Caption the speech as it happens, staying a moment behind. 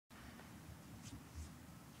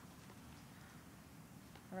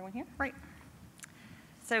Everyone here? Right.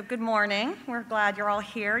 So good morning. We're glad you're all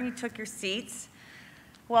here. You took your seats.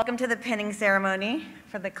 Welcome to the pinning ceremony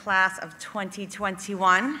for the class of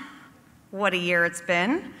 2021. What a year it's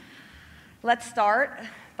been. Let's start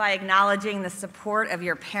by acknowledging the support of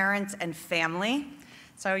your parents and family.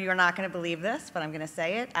 So you're not going to believe this, but I'm going to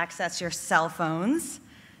say it. Access your cell phones.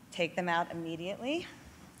 Take them out immediately.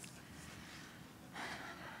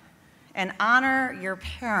 And honor your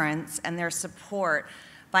parents and their support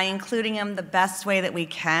by including them the best way that we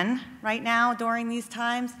can right now during these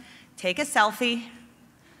times. Take a selfie,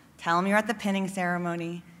 tell them you're at the pinning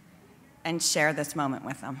ceremony, and share this moment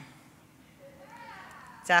with them.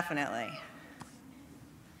 Definitely.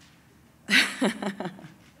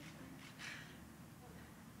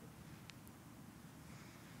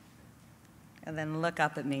 And then look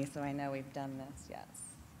up at me so I know we've done this, yes.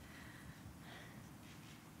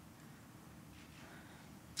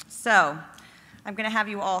 So, I'm going to have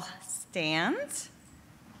you all stand,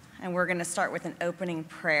 and we're going to start with an opening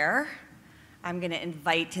prayer. I'm going to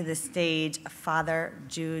invite to the stage Father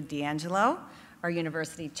Jude D'Angelo, our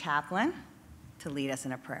university chaplain, to lead us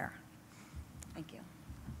in a prayer. Thank you.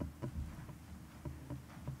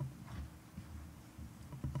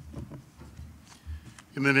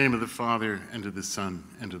 In the name of the Father, and of the Son,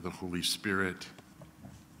 and of the Holy Spirit.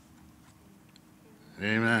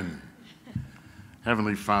 Amen.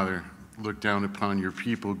 Heavenly Father, look down upon your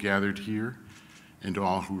people gathered here and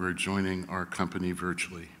all who are joining our company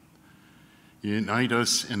virtually. Unite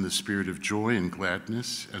us in the spirit of joy and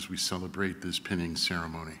gladness as we celebrate this pinning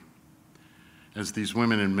ceremony. As these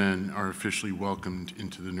women and men are officially welcomed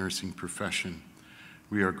into the nursing profession,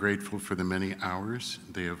 we are grateful for the many hours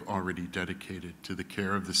they have already dedicated to the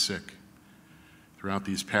care of the sick. Throughout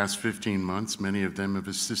these past 15 months, many of them have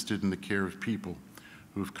assisted in the care of people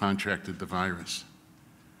who have contracted the virus.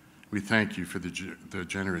 We thank you for the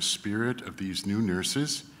generous spirit of these new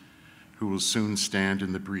nurses who will soon stand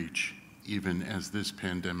in the breach, even as this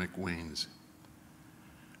pandemic wanes.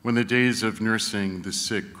 When the days of nursing the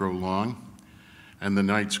sick grow long and the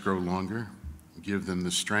nights grow longer, give them the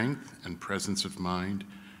strength and presence of mind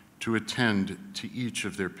to attend to each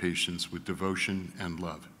of their patients with devotion and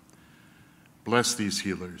love. Bless these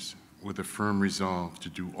healers with a firm resolve to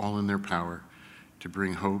do all in their power to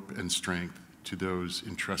bring hope and strength to those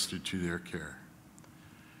entrusted to their care.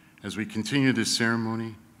 As we continue this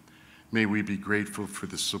ceremony, may we be grateful for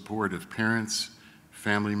the support of parents,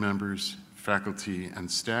 family members, faculty,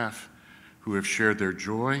 and staff who have shared their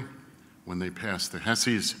joy when they passed the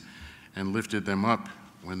HESIs and lifted them up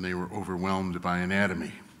when they were overwhelmed by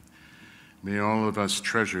anatomy. May all of us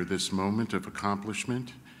treasure this moment of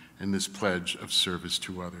accomplishment and this pledge of service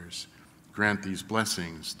to others. Grant these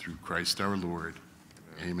blessings through Christ our Lord.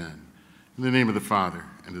 Amen. In the name of the Father,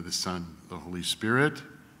 and of the Son, and the Holy Spirit.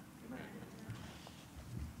 Amen.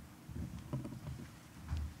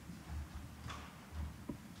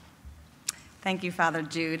 Thank you, Father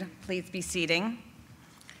Jude. Please be seating.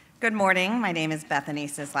 Good morning. My name is Bethany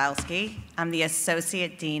Sislowski. I'm the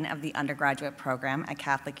Associate Dean of the Undergraduate Program at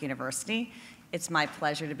Catholic University. It's my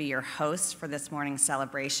pleasure to be your host for this morning's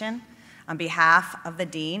celebration. On behalf of the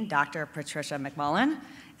Dean, Dr. Patricia McMullen,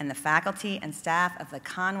 and the faculty and staff of the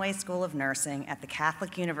Conway School of Nursing at the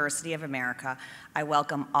Catholic University of America, I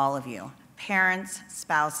welcome all of you, parents,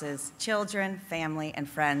 spouses, children, family, and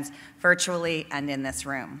friends, virtually and in this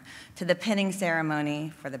room, to the pinning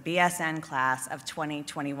ceremony for the BSN class of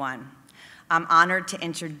 2021. I'm honored to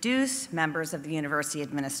introduce members of the university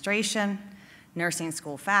administration, nursing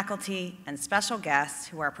school faculty, and special guests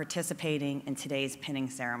who are participating in today's pinning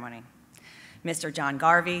ceremony. Mr. John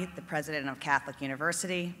Garvey, the president of Catholic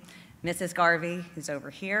University, Mrs. Garvey, who's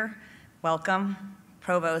over here, welcome,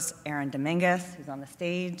 Provost Aaron Dominguez, who's on the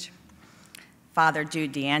stage, Father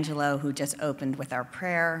Jude D'Angelo, who just opened with our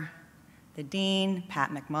prayer, the Dean,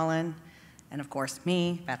 Pat McMullen, and of course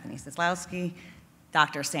me, Bethany Sislowski,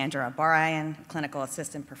 Dr. Sandra Barayan, clinical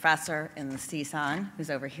assistant professor in the CSUN,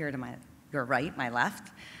 who's over here to your right, my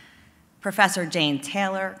left, Professor Jane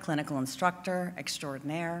Taylor, clinical instructor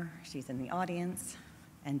extraordinaire, she's in the audience,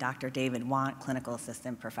 and Dr. David Want, clinical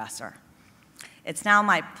assistant professor. It's now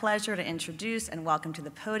my pleasure to introduce and welcome to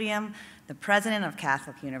the podium the president of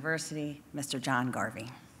Catholic University, Mr. John Garvey.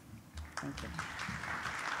 Thank you.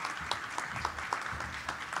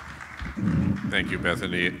 Thank you,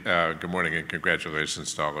 Bethany. Good morning and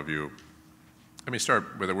congratulations to all of you. Let me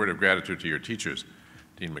start with a word of gratitude to your teachers,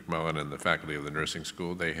 Dean McMullen and the faculty of the nursing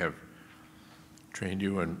school. They have trained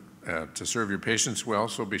you to serve your patients well,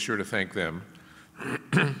 so be sure to thank them.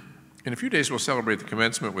 In a few days, we'll celebrate the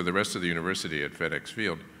commencement with the rest of the university at FedEx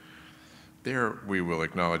Field. There, we will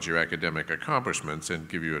acknowledge your academic accomplishments and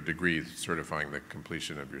give you a degree certifying the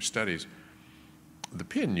completion of your studies. The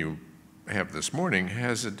pin you have this morning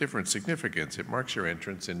has a different significance. It marks your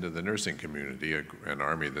entrance into the nursing community, an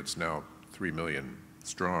army that's now 3 million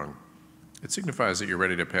strong. It signifies that you're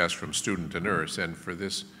ready to pass from student to nurse, and for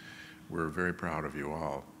this, we're very proud of you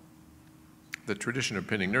all. The tradition of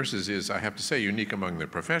pinning nurses is, I have to say, unique among the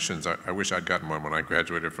professions. I wish I'd gotten one when I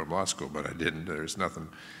graduated from law school, but I didn't. There's nothing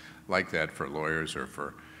like that for lawyers or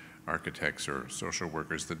for architects or social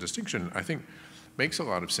workers. The distinction, I think, makes a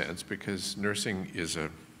lot of sense because nursing is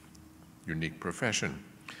a unique profession.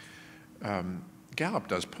 Gallup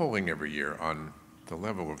does polling every year on the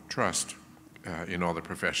level of trust in all the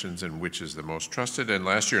professions and which is the most trusted. And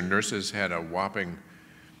last year, nurses had a whopping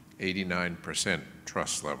 89%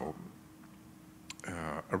 trust level,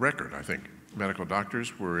 a record, I think. Medical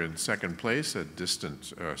doctors were in second place, a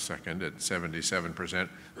distant second at 77%.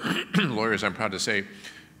 Lawyers, I'm proud to say,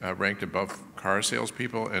 ranked above car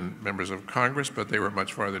salespeople and members of Congress, but they were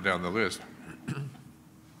much farther down the list.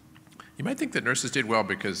 You might think that nurses did well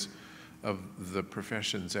because of the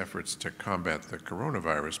profession's efforts to combat the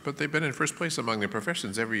coronavirus, but they've been in first place among the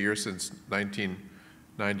professions every year since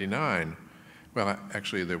 1999. Well,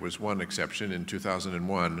 actually, there was one exception. In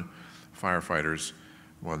 2001, firefighters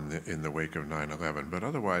won in the wake of 9/11, but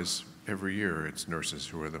otherwise, every year, it's nurses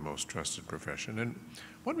who are the most trusted profession. And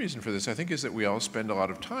one reason for this, I think, is that we all spend a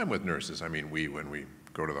lot of time with nurses. I mean, when we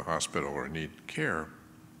go to the hospital or need care.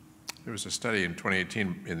 There was a study in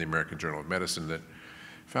 2018 in the American Journal of Medicine that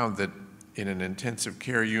found that in an intensive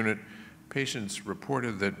care unit, patients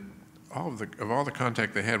reported that of all the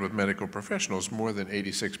contact they had with medical professionals, more than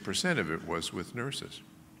 86% of it was with nurses.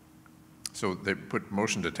 So they put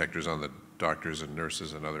motion detectors on the doctors and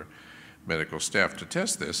nurses and other medical staff to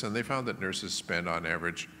test this, and they found that nurses spend on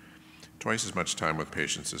average twice as much time with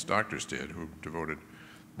patients as doctors did, who devoted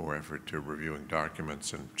more effort to reviewing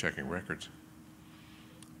documents and checking records.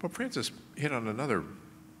 Pope Francis hit on another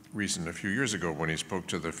reason a few years ago when he spoke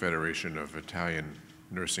to the Federation of Italian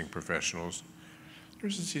Nursing Professionals.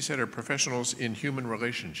 Nurses, he said, are professionals in human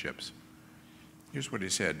relationships. Here's what he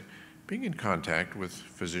said: being in contact with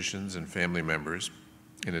physicians and family members,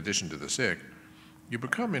 in addition to the sick, you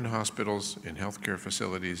become in hospitals, in healthcare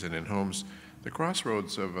facilities, and in homes the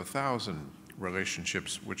crossroads of 1,000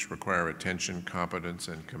 relationships which require attention, competence,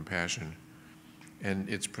 and compassion. And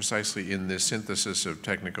it's precisely in this synthesis of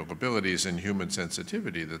technical abilities and human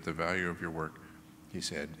sensitivity that the value of your work, he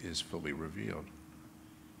said, is fully revealed.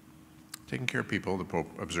 Taking care of people, the Pope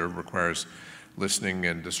observed, requires listening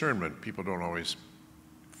and discernment. People don't always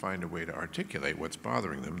find a way to articulate what's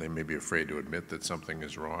bothering them. They may be afraid to admit that something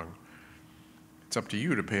is wrong. It's up to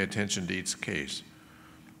you to pay attention to each case.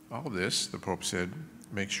 All of this, the Pope said,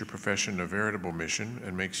 makes your profession a veritable mission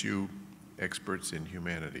and makes you experts in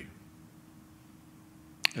humanity.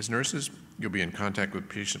 As nurses, you'll be in contact with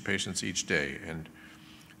patients each day, and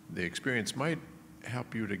the experience might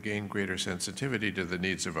help you to gain greater sensitivity to the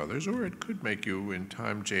needs of others, or it could make you in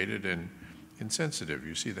time jaded and insensitive.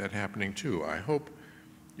 You see that happening too. I hope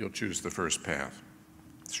you'll choose the first path,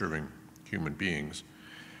 serving human beings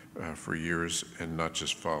for years and not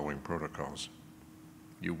just following protocols.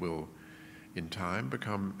 You will, in time,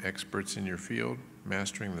 become experts in your field,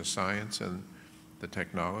 mastering the science and the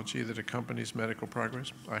technology that accompanies medical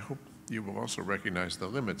progress. I hope you will also recognize the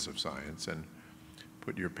limits of science and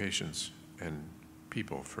put your patients and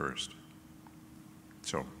people first.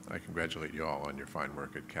 So I congratulate you all on your fine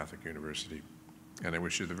work at Catholic University, and I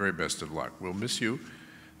wish you the very best of luck. We'll miss you,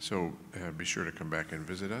 so be sure to come back and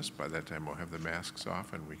visit us. By that time, we'll have the masks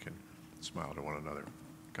off and we can smile to one another.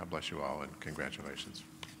 God bless you all, and congratulations.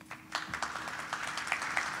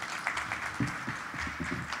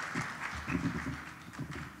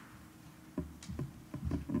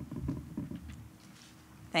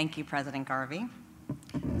 Thank you, President Garvey.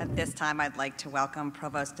 At this time, I'd like to welcome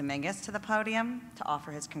Provost Dominguez to the podium to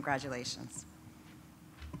offer his congratulations.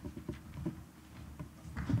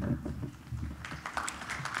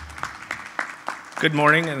 Good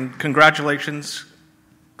morning and congratulations,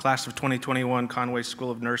 class of 2021 Conway School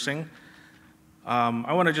of Nursing.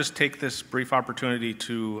 I want to just take this brief opportunity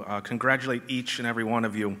to congratulate each and every one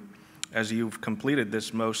of you as you've completed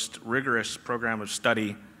this most rigorous program of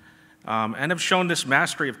study and have shown this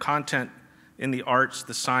mastery of content in the arts,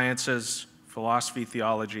 the sciences, philosophy,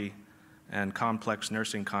 theology, and complex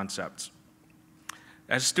nursing concepts.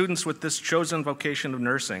 As students with this chosen vocation of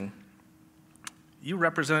nursing, you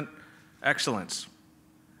represent excellence,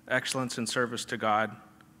 excellence in service to God,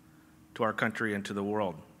 to our country, and to the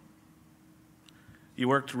world. You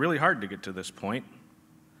worked really hard to get to this point,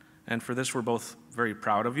 and for this we're both very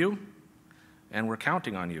proud of you, and we're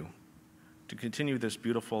counting on you to continue this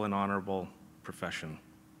beautiful and honorable profession.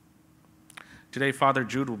 Today, Father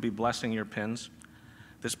Jude will be blessing your pins.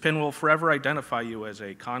 This pin will forever identify you as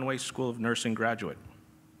a Conway School of Nursing graduate.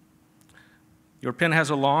 Your pin has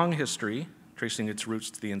a long history, tracing its roots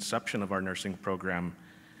to the inception of our nursing program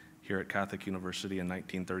here at Catholic University in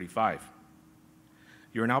 1935.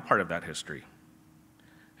 You are now part of that history,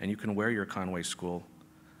 and you can wear your Conway School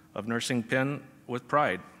of Nursing pin with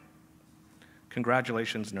pride.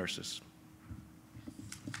 Congratulations, nurses.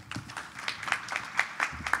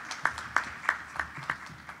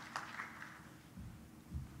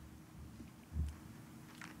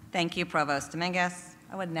 Thank you, Provost Dominguez.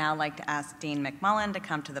 I would now like to ask Dean McMullen to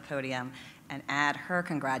come to the podium and add her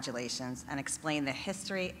congratulations and explain the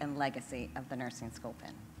history and legacy of the nursing school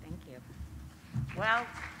pin. Thank you. Well,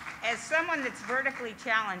 as someone that's vertically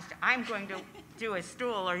challenged, I'm going to do a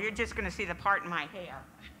stool, or you're just going to see the part in my hair.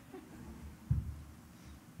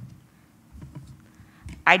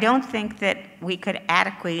 I don't think that we could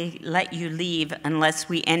adequately let you leave unless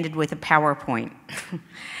we ended with a PowerPoint.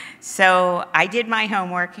 So I did my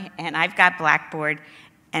homework, and I've got Blackboard,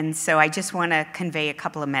 and so I just want to convey a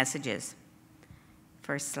couple of messages.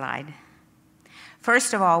 First slide.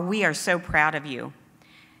 First of all, we are so proud of you.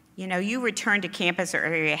 You know, you returned to campus or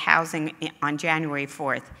area housing on January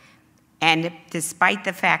 4th, and despite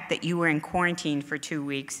the fact that you were in quarantine for 2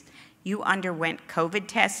 weeks, you underwent COVID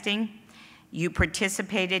testing, you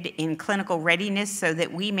participated in clinical readiness so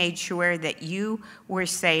that we made sure that you were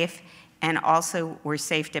safe and also were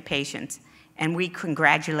safe to patients. And we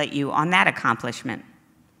congratulate you on that accomplishment.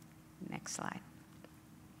 Next slide.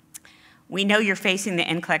 We know you're facing the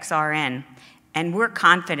NCLEX RN, and we're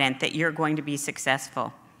confident that you're going to be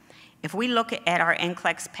successful. If we look at our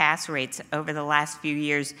NCLEX pass rates over the last few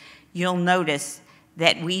years, you'll notice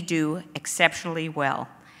that we do exceptionally well.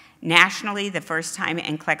 Nationally, the first-time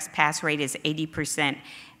NCLEX pass rate is 80%,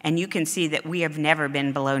 and you can see that we have never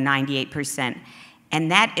been below 98%. And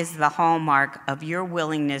that is the hallmark of your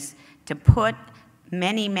willingness to put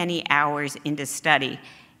many, many hours into study,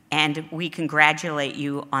 and we congratulate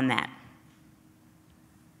you on that.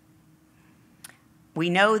 We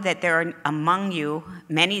know that there are among you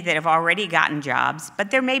many that have already gotten jobs, but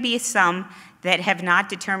there may be some that have not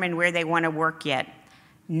determined where they want to work yet.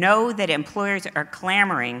 Know that employers are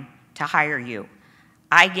clamoring to hire you.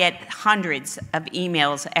 I get hundreds of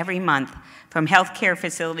emails every month from healthcare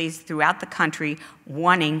facilities throughout the country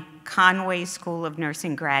wanting Conway School of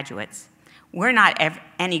Nursing graduates. We're not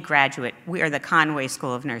any graduate, we are the Conway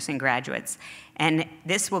School of Nursing graduates. And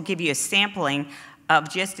this will give you a sampling of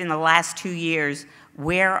just in the last 2 years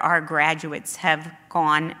where our graduates have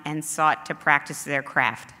gone and sought to practice their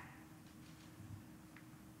craft.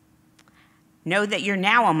 Know that you're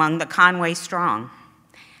now among the Conway Strong.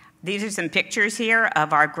 These are some pictures here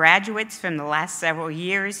of our graduates from the last several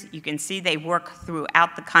years. You can see they work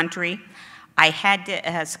throughout the country. I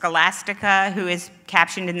had Scholastica, who is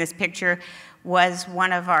captioned in this picture, was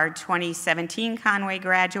one of our 2017 Conway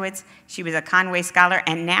graduates. She was a Conway Scholar,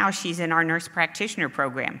 and now she's in our nurse practitioner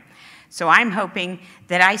program. So I'm hoping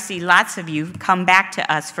that I see lots of you come back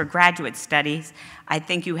to us for graduate studies. I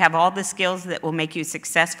think you have all the skills that will make you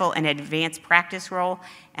successful in an advanced practice role,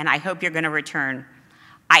 and I hope you're going to return.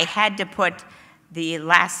 I had to put the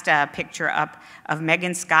last picture up of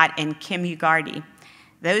Megan Scott and Kim Ugardi.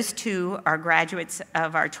 Those two are graduates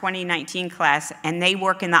of our 2019 class, and they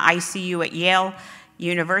work in the ICU at Yale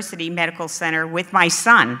University Medical Center with my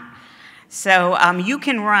son. So you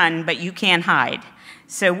can run, but you can't hide.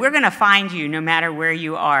 So we're going to find you no matter where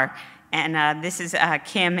you are. And this is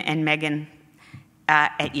Kim and Megan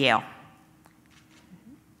at Yale.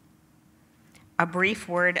 A brief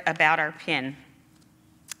word about our pin.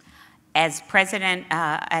 As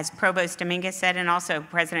Provost Dominguez said, and also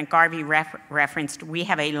President Garvey referenced, we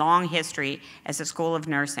have a long history as a School of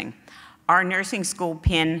Nursing. Our nursing school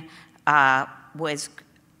pin was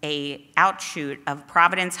an outshoot of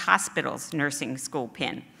Providence Hospital's nursing school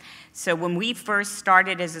pin. So when we first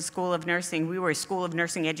started as a School of Nursing, we were a School of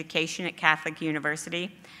Nursing Education at Catholic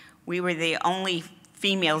University. We were the only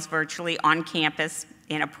females virtually on campus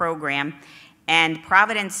in a program. And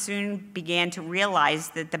Providence soon began to realize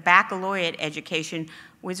that the baccalaureate education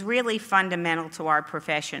was really fundamental to our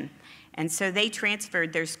profession. And so they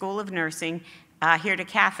transferred their School of Nursing here to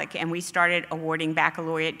Catholic, and we started awarding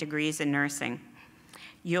baccalaureate degrees in nursing.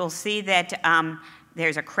 You'll see that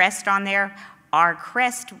there's a crest on there. Our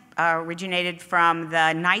crest originated from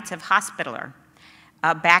the Knights of Hospitaller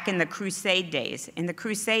back in the Crusade days. In the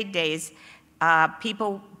Crusade days,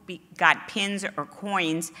 people got pins or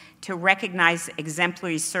coins to recognize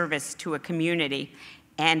exemplary service to a community.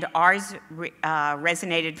 and ours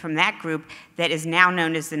resonated from that group that is now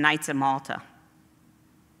known as the Knights of Malta.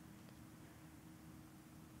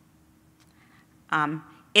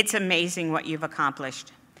 It's amazing what you've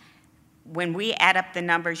accomplished. When we add up the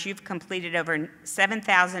numbers, you've completed over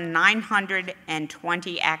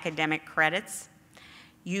 7,920 academic credits.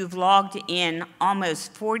 You've logged in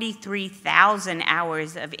almost 43,000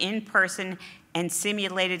 hours of in-person and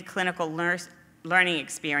simulated clinical learning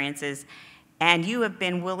experiences, and you have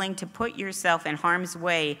been willing to put yourself in harm's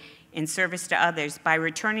way in service to others by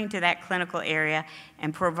returning to that clinical area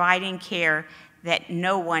and providing care that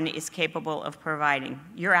no one is capable of providing.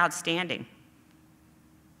 You're outstanding.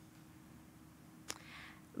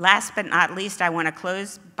 Last but not least, I want to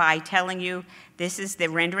close by telling you this is the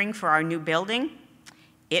rendering for our new building.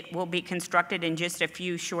 It will be constructed in just a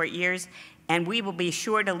few short years, and we will be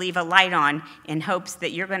sure to leave a light on in hopes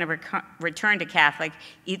that you're going to return to Catholic,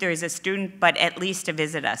 either as a student, but at least to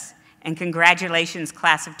visit us. And congratulations,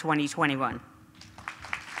 class of 2021.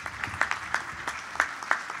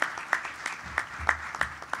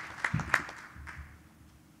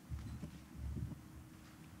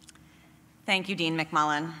 Thank you, Dean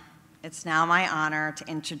McMullen. It's now my honor to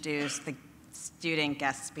introduce the student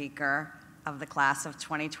guest speaker of the class of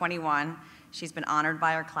 2021. She's been honored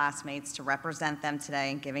by her classmates to represent them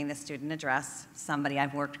today in giving the student address, somebody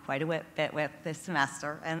I've worked quite a bit with this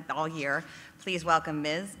semester and all year. Please welcome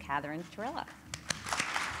Ms. Catherine Torella.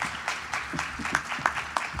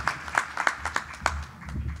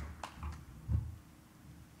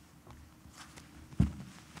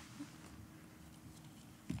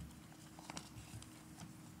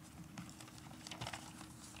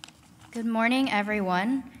 Good morning,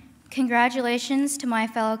 everyone. Congratulations to my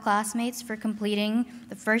fellow classmates for completing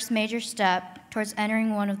the first major step towards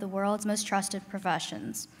entering one of the world's most trusted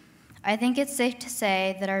professions. I think it's safe to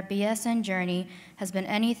say that our BSN journey has been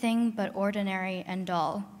anything but ordinary and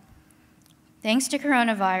dull. Thanks to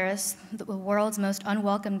coronavirus, the world's most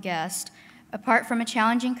unwelcome guest, apart from a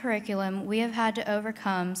challenging curriculum, we have had to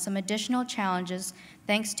overcome some additional challenges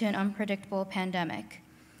thanks to an unpredictable pandemic.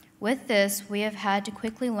 With this, we have had to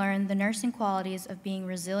quickly learn the nursing qualities of being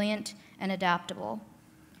resilient and adaptable.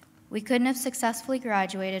 We couldn't have successfully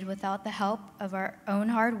graduated without the help of our own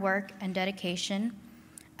hard work and dedication,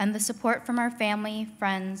 and the support from our family,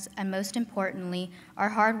 friends, and most importantly, our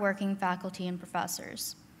hardworking faculty and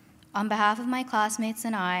professors. On behalf of my classmates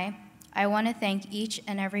and I want to thank each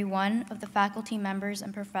and every one of the faculty members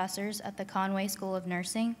and professors at the Conway School of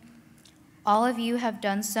Nursing. All of you have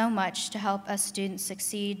done so much to help us students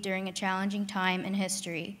succeed during a challenging time in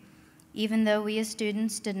history. Even though we as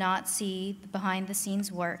students did not see the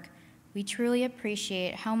behind-the-scenes work, we truly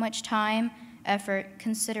appreciate how much time, effort,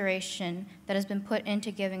 consideration that has been put into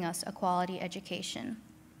giving us a quality education.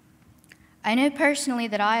 I know personally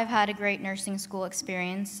that I have had a great nursing school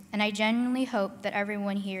experience, and I genuinely hope that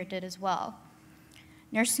everyone here did as well.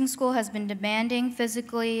 Nursing school has been demanding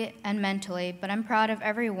physically and mentally, but I'm proud of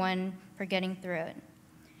everyone for getting through it.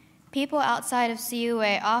 People outside of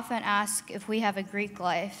CUA often ask if we have a Greek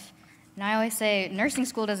life, and I always say nursing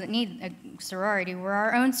school doesn't need a sorority, we're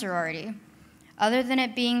our own sorority. Other than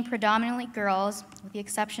it being predominantly girls, with the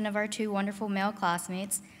exception of our two wonderful male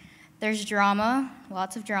classmates, there's drama,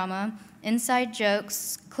 lots of drama, inside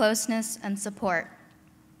jokes, closeness, and support.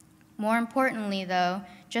 More importantly, though,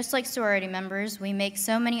 just like sorority members, we make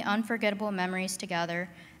so many unforgettable memories together,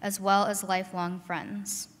 as well as lifelong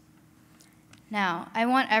friends. Now, I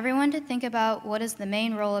want everyone to think about what is the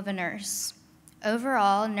main role of a nurse.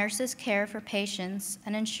 Overall, nurses care for patients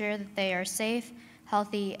and ensure that they are safe,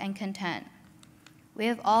 healthy, and content. We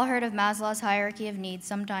have all heard of Maslow's hierarchy of needs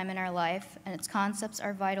sometime in our life, and its concepts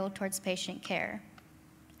are vital towards patient care.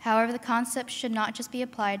 However, the concepts should not just be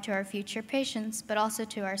applied to our future patients, but also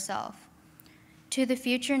to ourselves. To the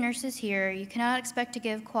future nurses here, you cannot expect to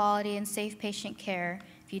give quality and safe patient care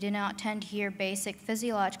if you do not tend to your basic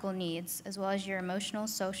physiological needs, as well as your emotional,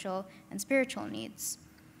 social, and spiritual needs.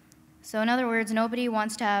 So in other words, nobody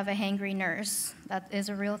wants to have a hangry nurse. That is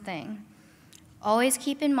a real thing. Always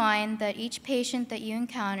keep in mind that each patient that you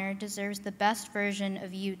encounter deserves the best version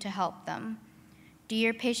of you to help them. Do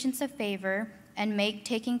your patients a favor and make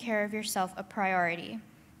taking care of yourself a priority.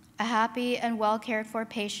 A happy and well-cared-for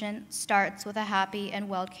patient starts with a happy and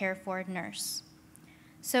well-cared-for nurse.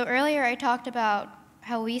 So earlier I talked about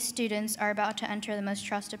how we students are about to enter the most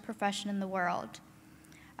trusted profession in the world.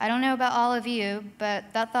 I don't know about all of you, but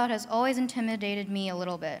that thought has always intimidated me a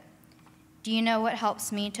little bit. Do you know what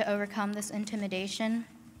helps me to overcome this intimidation?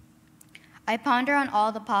 I ponder on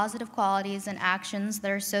all the positive qualities and actions that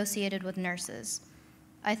are associated with nurses.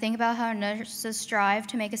 I think about how nurses strive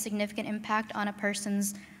to make a significant impact on a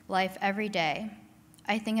person's life every day.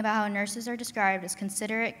 I think about how nurses are described as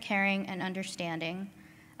considerate, caring, and understanding.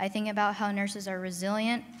 I think about how nurses are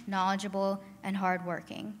resilient, knowledgeable, and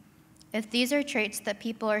hardworking. If these are traits that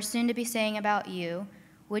people are soon to be saying about you,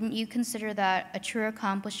 wouldn't you consider that a true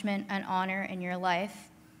accomplishment and honor in your life?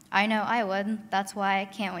 I know I would. That's why I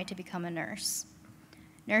can't wait to become a nurse.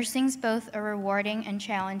 Nursing's both a rewarding and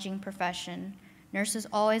challenging profession. Nurses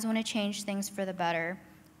always want to change things for the better,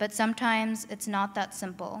 but sometimes it's not that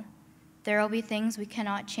simple. There will be things we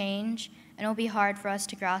cannot change, and it will be hard for us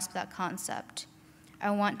to grasp that concept.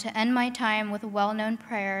 I want to end my time with a well-known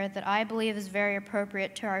prayer that I believe is very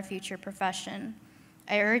appropriate to our future profession.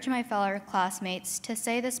 I urge my fellow classmates to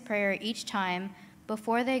say this prayer each time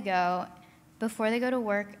before they go to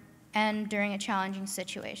work and during a challenging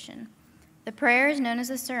situation. The prayer is known as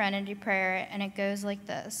the Serenity Prayer, and it goes like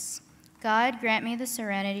this. God, grant me the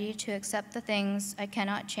serenity to accept the things I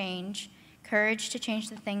cannot change, courage to change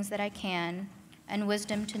the things that I can, and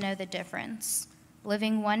wisdom to know the difference.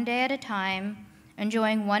 Living one day at a time,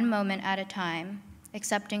 enjoying one moment at a time,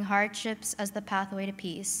 accepting hardships as the pathway to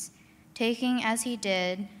peace, taking as he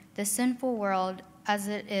did the sinful world as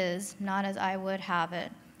it is, not as I would have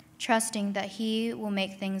it, trusting that he will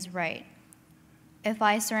make things right. If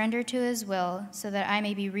I surrender to his will so that I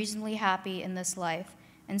may be reasonably happy in this life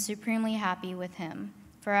and supremely happy with him,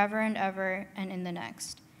 forever and ever and in the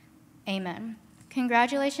next. Amen.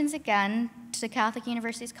 Congratulations again to Catholic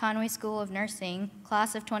University's Conway School of Nursing,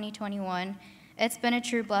 class of 2021. It's been a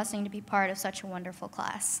true blessing to be part of such a wonderful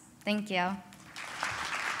class. Thank you.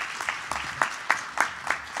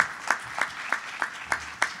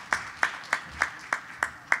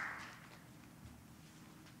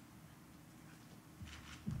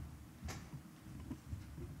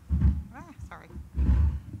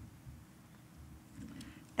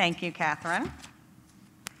 Thank you, Catherine.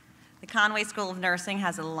 The Conway School of Nursing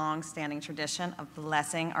has a long-standing tradition of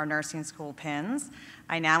blessing our nursing school pins.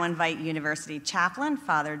 I now invite University Chaplain,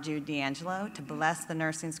 Father Jude D'Angelo, to bless the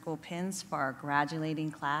nursing school pins for our graduating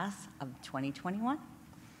class of 2021.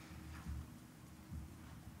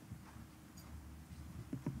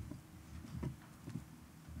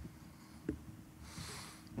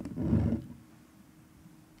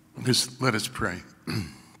 Let us pray.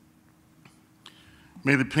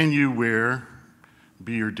 May the pin you wear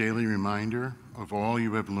be your daily reminder of all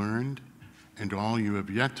you have learned and all you have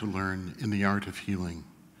yet to learn in the art of healing.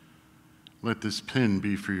 Let this pin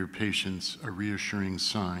be for your patients a reassuring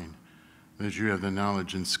sign that you have the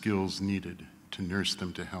knowledge and skills needed to nurse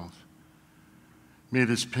them to health. May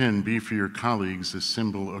this pin be for your colleagues a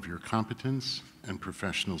symbol of your competence and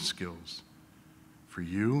professional skills. For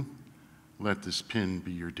you, let this pin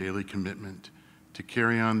be your daily commitment to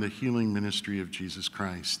carry on the healing ministry of Jesus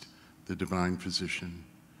Christ, the divine physician.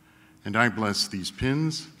 And I bless these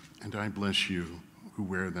pins, and I bless you who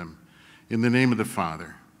wear them. In the name of the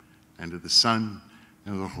Father, and of the Son,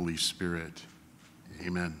 and of the Holy Spirit.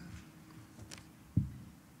 Amen.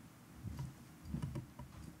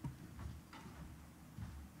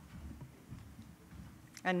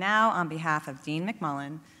 And now, on behalf of Dean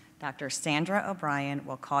McMullen, Dr. Sandra O'Brien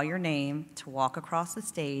will call your name to walk across the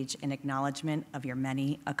stage in acknowledgement of your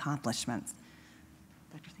many accomplishments.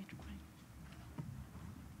 Dr. Sandra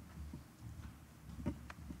O'Brien.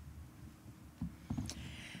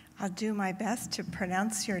 I'll do my best to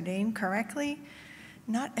pronounce your name correctly.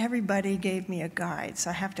 Not everybody gave me a guide,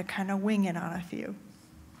 so I have to kind of wing it on a few.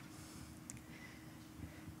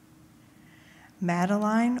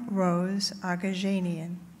 Madeline Rose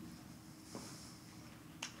Agajanian.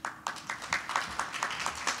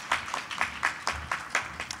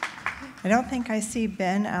 I don't think I see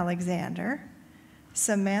Ben Alexander.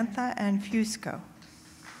 Samantha Anfusco.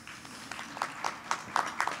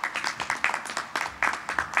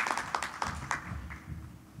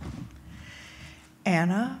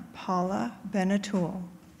 Anna Paula Benatul.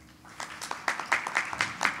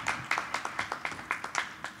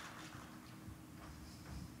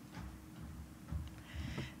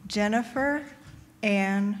 Jennifer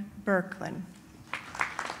Ann Berklin.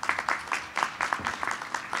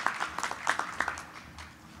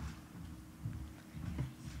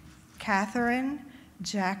 Catherine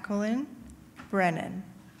Jacqueline Brennan.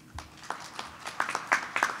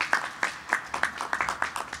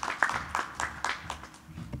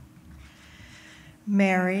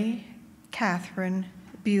 Mary Catherine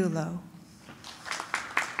Bulow.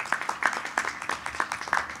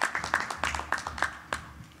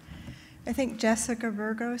 I think Jessica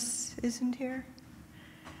Burgos isn't here.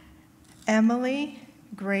 Emily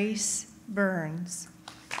Grace Burns.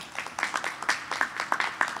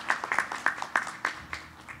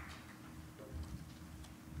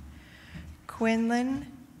 Quinlan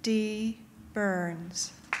D.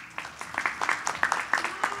 Burns.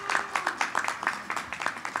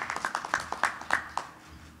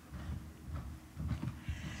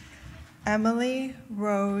 Emily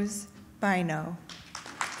Rose Bino.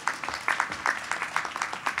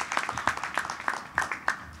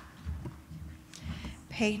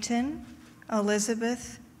 Peyton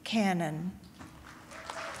Elizabeth Cannon.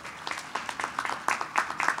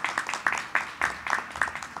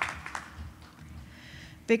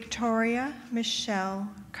 Victoria Michelle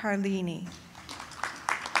Carlini.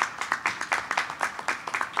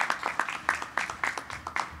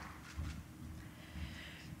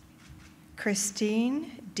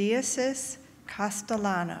 Christine Diasis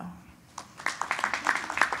Castellano.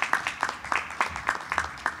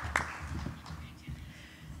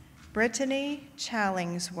 Brittany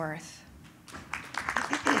Challingsworth.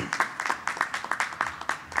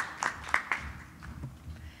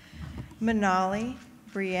 Manali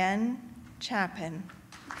Brienne Chapin.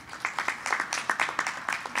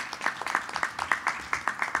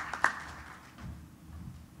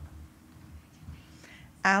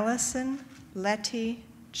 Allison Letty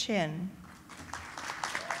Chin.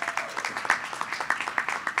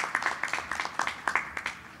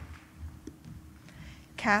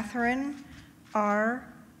 Catherine R.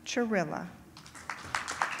 Chirilla.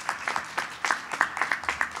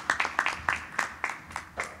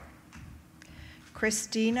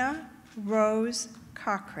 Christina Rose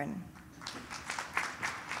Cochran.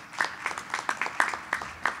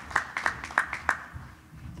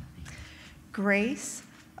 Grace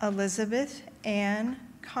Elizabeth Ann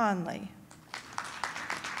Conley.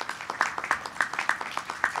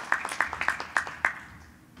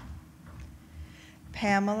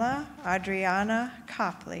 Pamela Adriana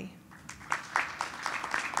Copley.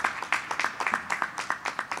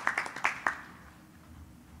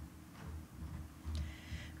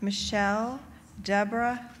 Michelle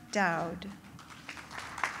Deborah Dowd.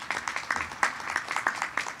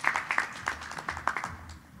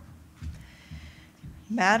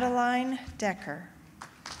 Madeline Decker.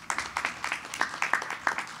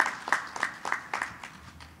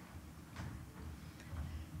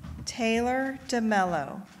 Taylor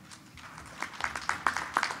DeMello.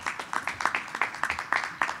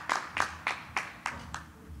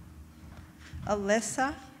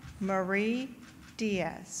 Alyssa Marie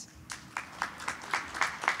Diaz.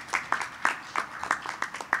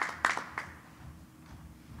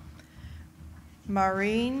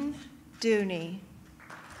 Maureen Dooney.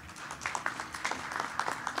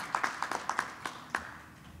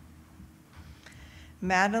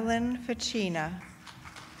 Madeline Ficina.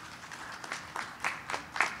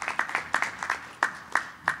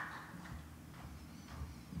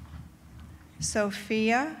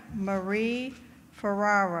 Sophia Marie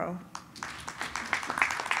Ferraro.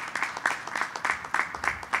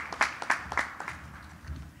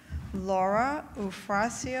 Laura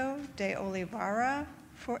Eufrasio de Oliveira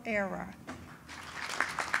Ferreira.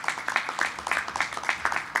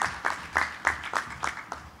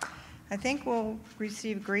 I think we'll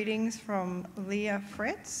receive greetings from Leah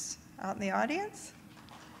Fritz out in the audience.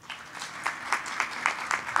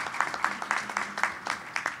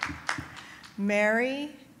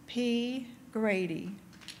 Mary P. Grady.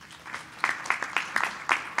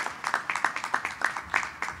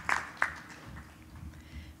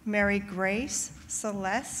 Mary Grace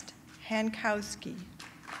Celeste Hankowski.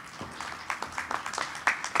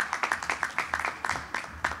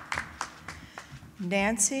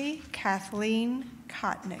 Nancy Kathleen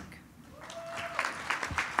Kotnick.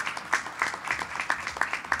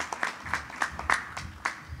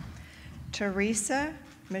 Teresa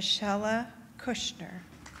Michelle Kushner.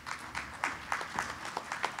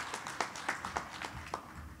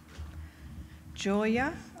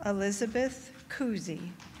 Julia Elizabeth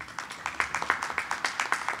Kuzi.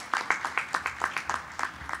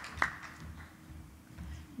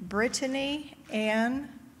 Brittany Ann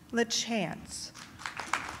LaChance.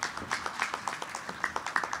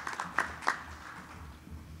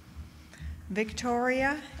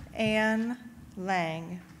 Victoria Ann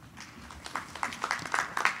Lang.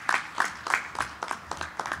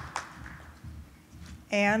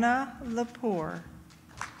 Anna Lepore.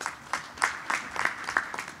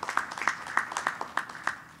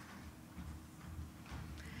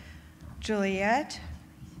 Juliette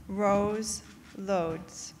Rose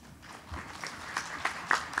Lodes.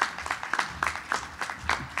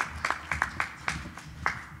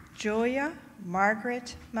 Julia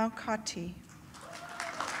Margaret Malcotti.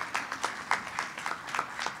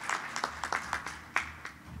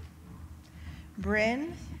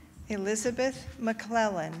 Bryn Elizabeth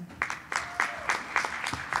McClellan.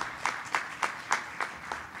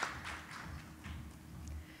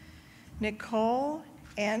 Nicole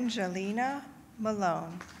Angelina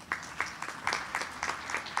Malone.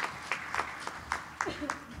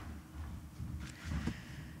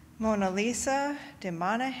 Mona Lisa de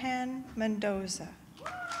Monahan Mendoza.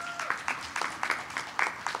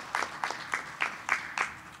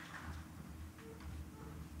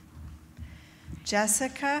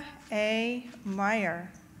 Jessica A.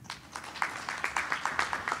 Meyer.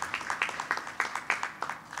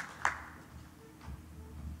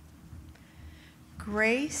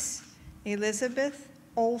 Grace Elizabeth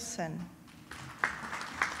Olson.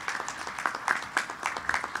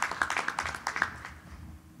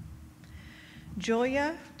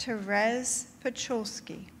 Julia Therese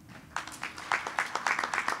Pachulski.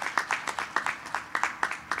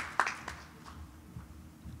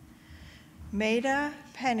 Maida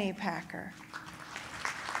Pennypacker.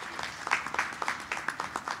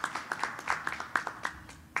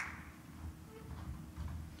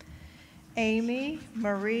 Amy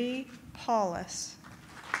Marie Paulus.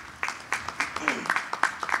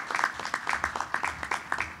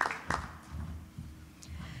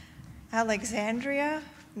 Alexandria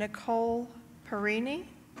Nicole Perini.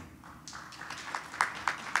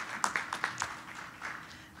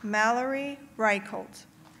 Mallory Reicholt.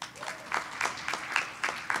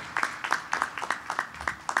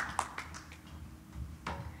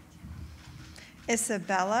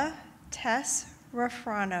 Isabella Tess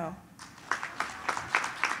Raffrano.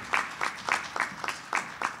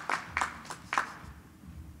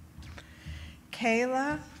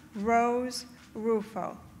 Kayla Rose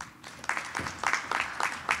Rufo.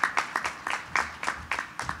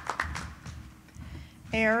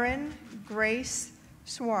 Erin Grace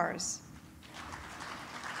Suarez.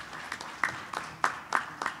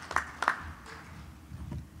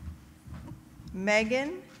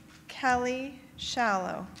 Megan Kelly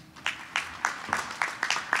Shallow.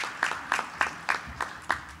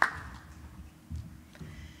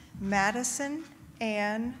 Madison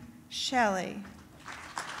Ann Shelley.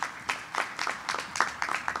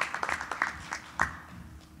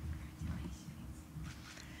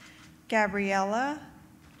 Gabriella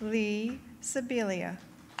Lee Sibilia.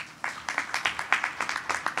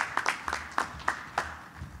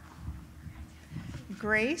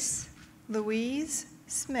 Grace Louise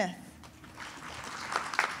Smith.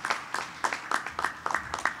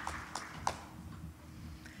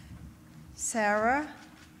 Sarah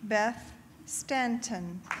Beth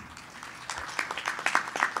Stanton.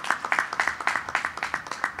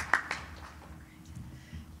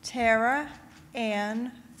 Tara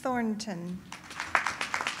Ann Thornton.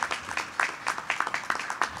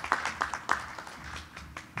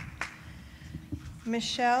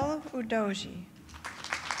 Michelle Udoji.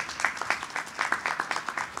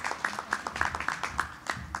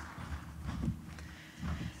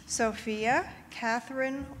 Sophia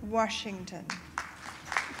Catherine Washington.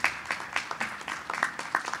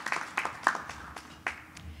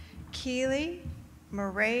 Keely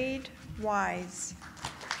Maraid Wise.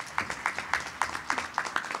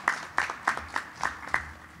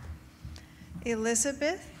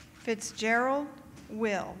 Elizabeth Fitzgerald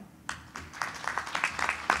Will.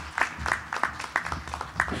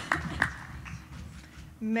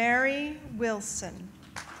 Mary Wilson.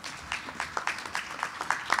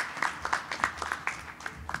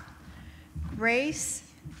 Grace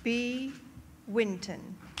B.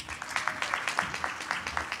 Winton.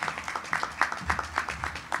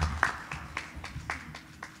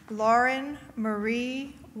 Lauren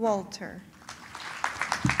Marie Walter.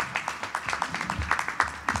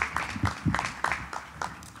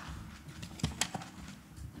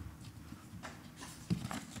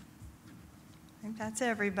 I think that's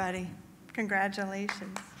everybody.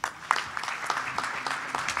 Congratulations.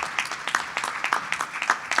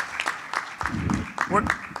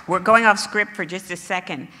 We're going off script for just a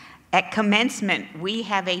second. At commencement, we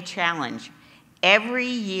have a challenge. Every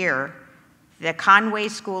year, the Conway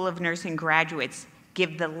School of Nursing graduates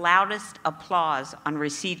give the loudest applause on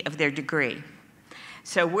receipt of their degree.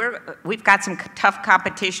 So we've got some tough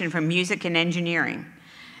competition from music and engineering.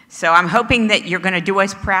 So I'm hoping that you're going to do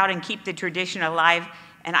us proud and keep the tradition alive,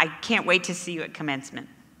 and I can't wait to see you at commencement.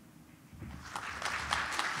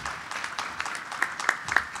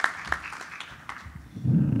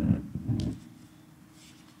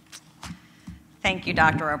 Thank you,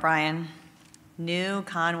 Dr. O'Brien. New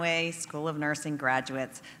Conway School of Nursing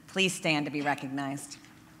graduates, please stand to be recognized.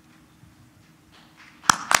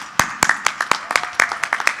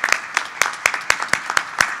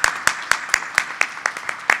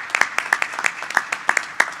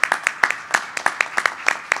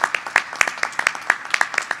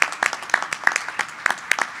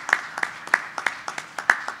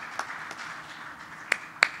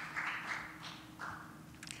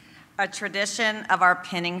 A tradition of our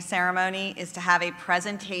pinning ceremony is to have a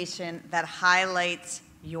presentation that highlights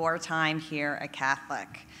your time here at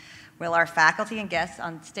Catholic. Will our faculty and guests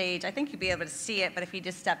on stage, I think you'll be able to see it, but if you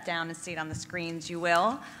just step down and see it on the screens, you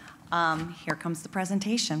will. Here comes the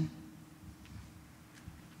presentation.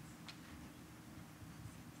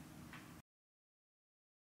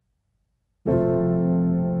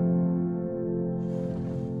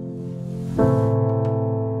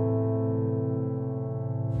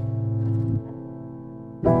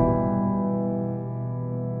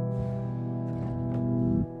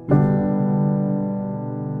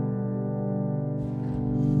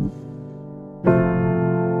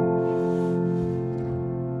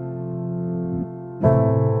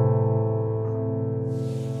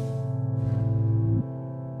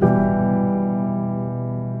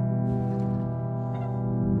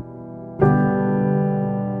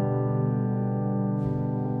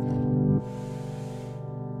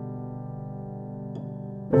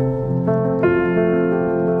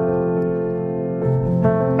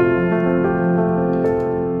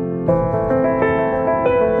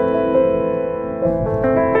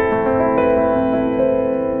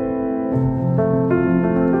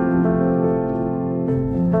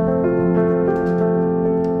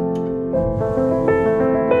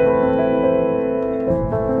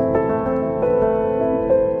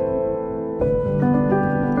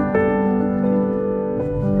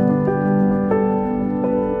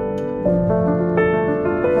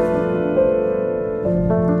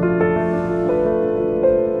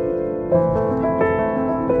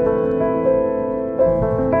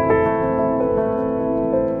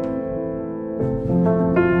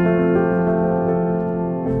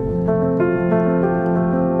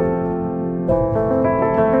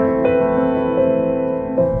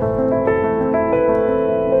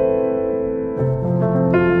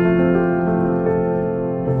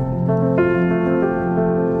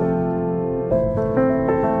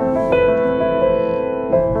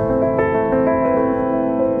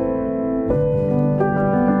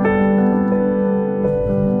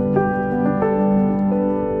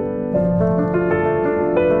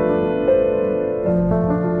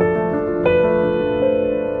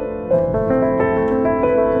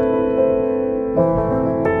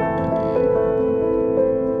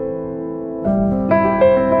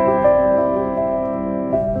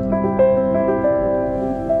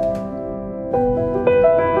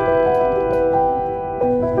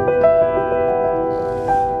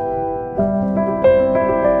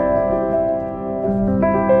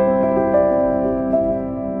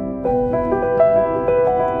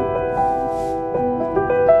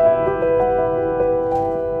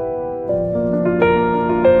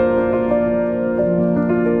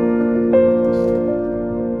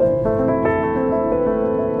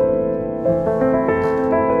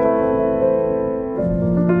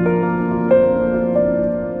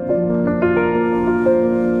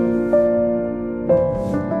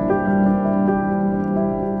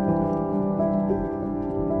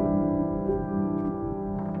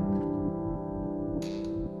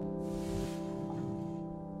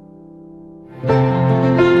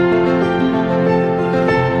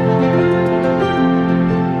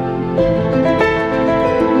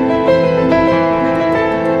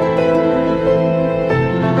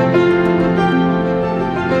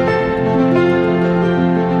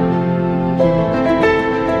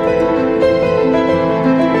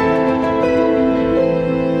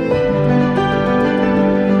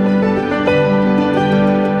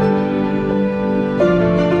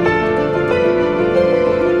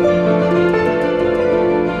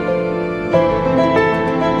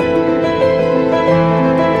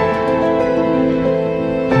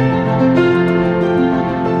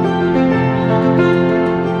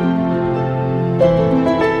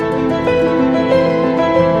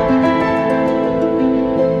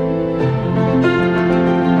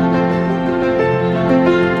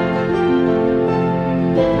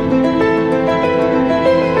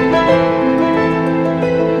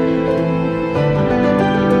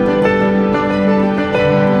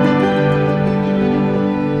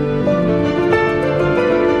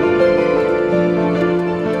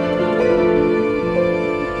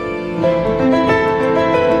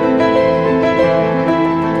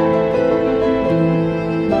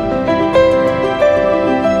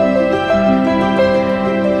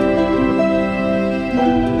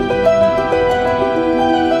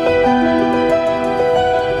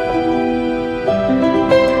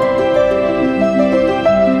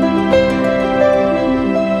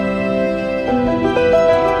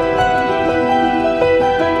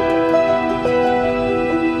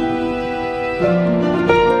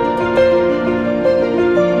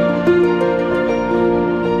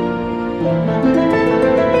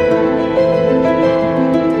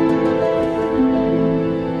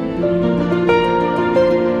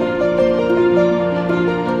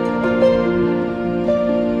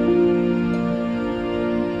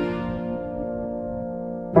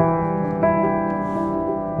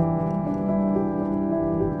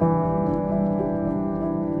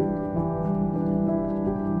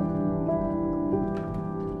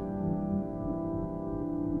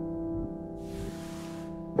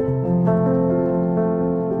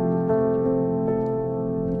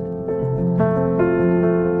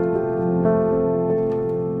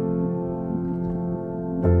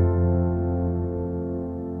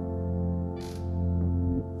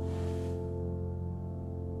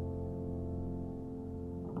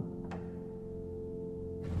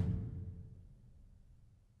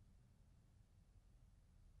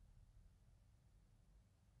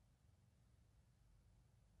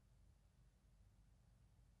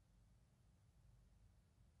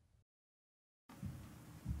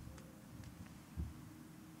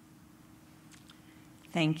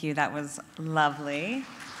 Thank you, that was lovely.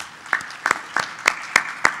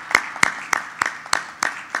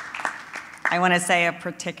 I want to say a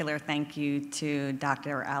particular thank you to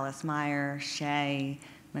Dr. Alice Meyer, Shay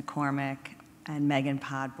McCormick, and Megan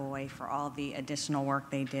Podboy for all the additional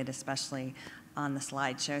work they did, especially on the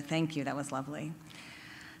slideshow. Thank you, that was lovely.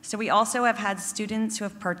 So we also have had students who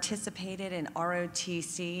have participated in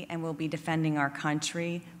ROTC and will be defending our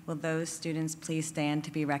country. Will those students please stand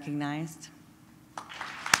to be recognized?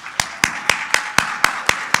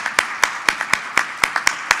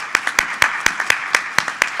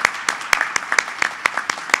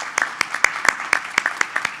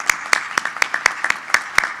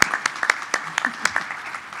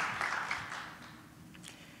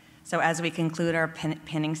 So as we conclude our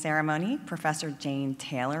pinning ceremony, Professor Jane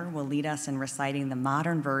Taylor will lead us in reciting the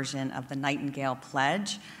modern version of the Nightingale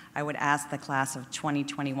Pledge. I would ask the class of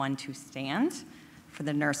 2021 to stand for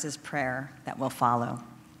the nurse's prayer that will follow.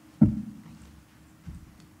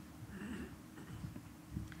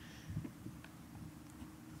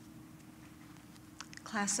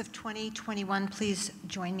 Class of 2021, please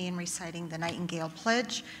join me in reciting the Nightingale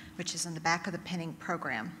Pledge, which is in the back of the pinning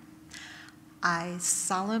program. I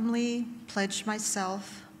solemnly pledge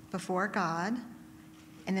myself before God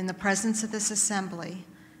and in the presence of this assembly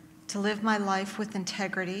to live my life with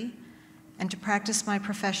integrity and to practice my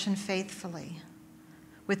profession faithfully.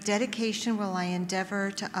 With dedication will I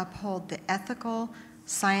endeavor to uphold the ethical,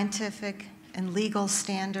 scientific, and legal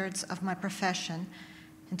standards of my profession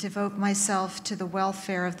and devote myself to the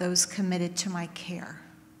welfare of those committed to my care.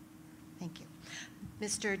 Thank you.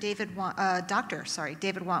 Dr. David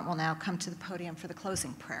Want will now come to the podium for the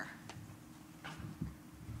closing prayer.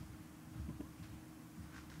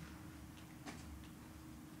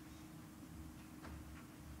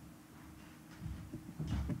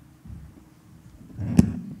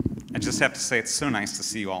 I just have to say it's so nice to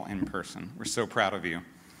see you all in person. We're so proud of you.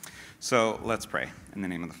 So let's pray. In the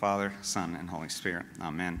name of the Father, Son, and Holy Spirit.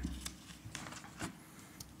 Amen.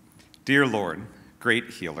 Dear Lord, great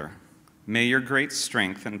healer, may your great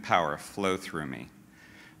strength and power flow through me.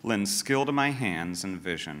 Lend skill to my hands and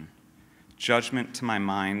vision, judgment to my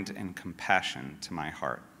mind, and compassion to my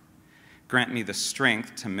heart. Grant me the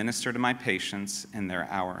strength to minister to my patients in their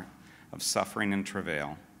hour of suffering and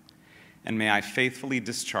travail. And may I faithfully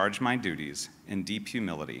discharge my duties in deep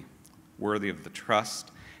humility, worthy of the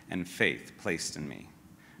trust and faith placed in me.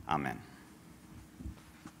 Amen.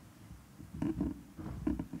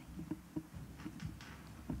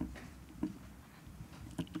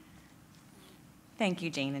 Thank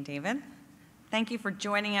you, Jane and David. Thank you for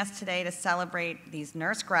joining us today to celebrate these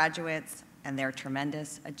nurse graduates and their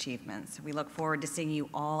tremendous achievements. We look forward to seeing you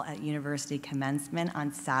all at University Commencement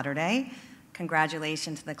on Saturday.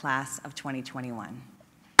 Congratulations to the class of 2021.